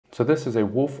So this is a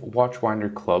Wolf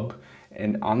Watchwinder club,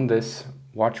 and on this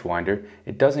watchwinder,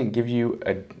 it doesn't give you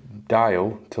a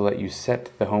dial to let you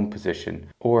set the home position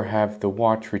or have the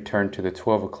watch return to the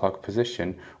 12 o'clock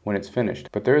position when it's finished.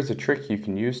 But there is a trick you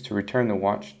can use to return the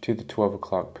watch to the 12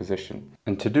 o'clock position.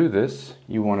 And to do this,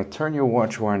 you want to turn your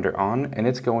watchwinder on, and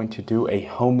it's going to do a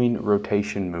homing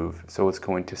rotation move. So it's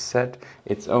going to set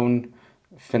its own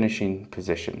finishing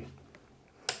position.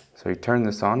 So you turn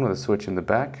this on with a switch in the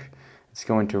back. It's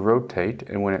going to rotate,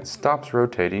 and when it stops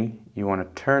rotating, you want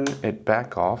to turn it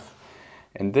back off,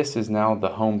 and this is now the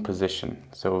home position.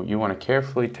 So you want to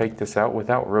carefully take this out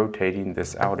without rotating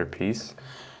this outer piece.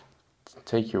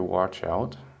 Take your watch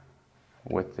out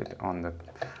with it on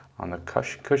the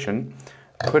cushion,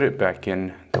 put it back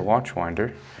in the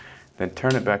watchwinder, then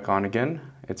turn it back on again.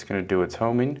 It's going to do its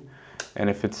homing, and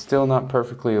if it's still not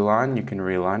perfectly aligned, you can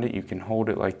realign it. You can hold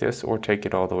it like this or take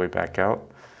it all the way back out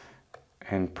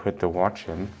and put the watch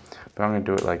in. But I'm going to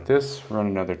do it like this, run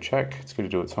another check. It's going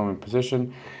to do its homing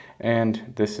position,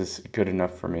 and this is good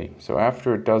enough for me. So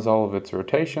after it does all of its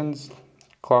rotations,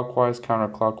 clockwise,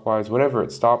 counterclockwise, whatever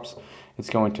it stops, it's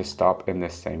going to stop in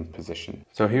this same position.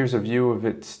 So here's a view of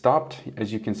it stopped.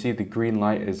 As you can see, the green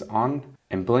light is on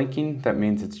and blinking. That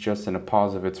means it's just in a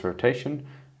pause of its rotation,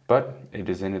 but it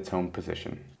is in its home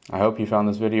position. I hope you found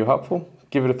this video helpful.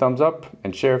 Give it a thumbs up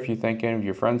and share if you think any of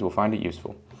your friends will find it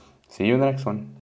useful. See you in the next one.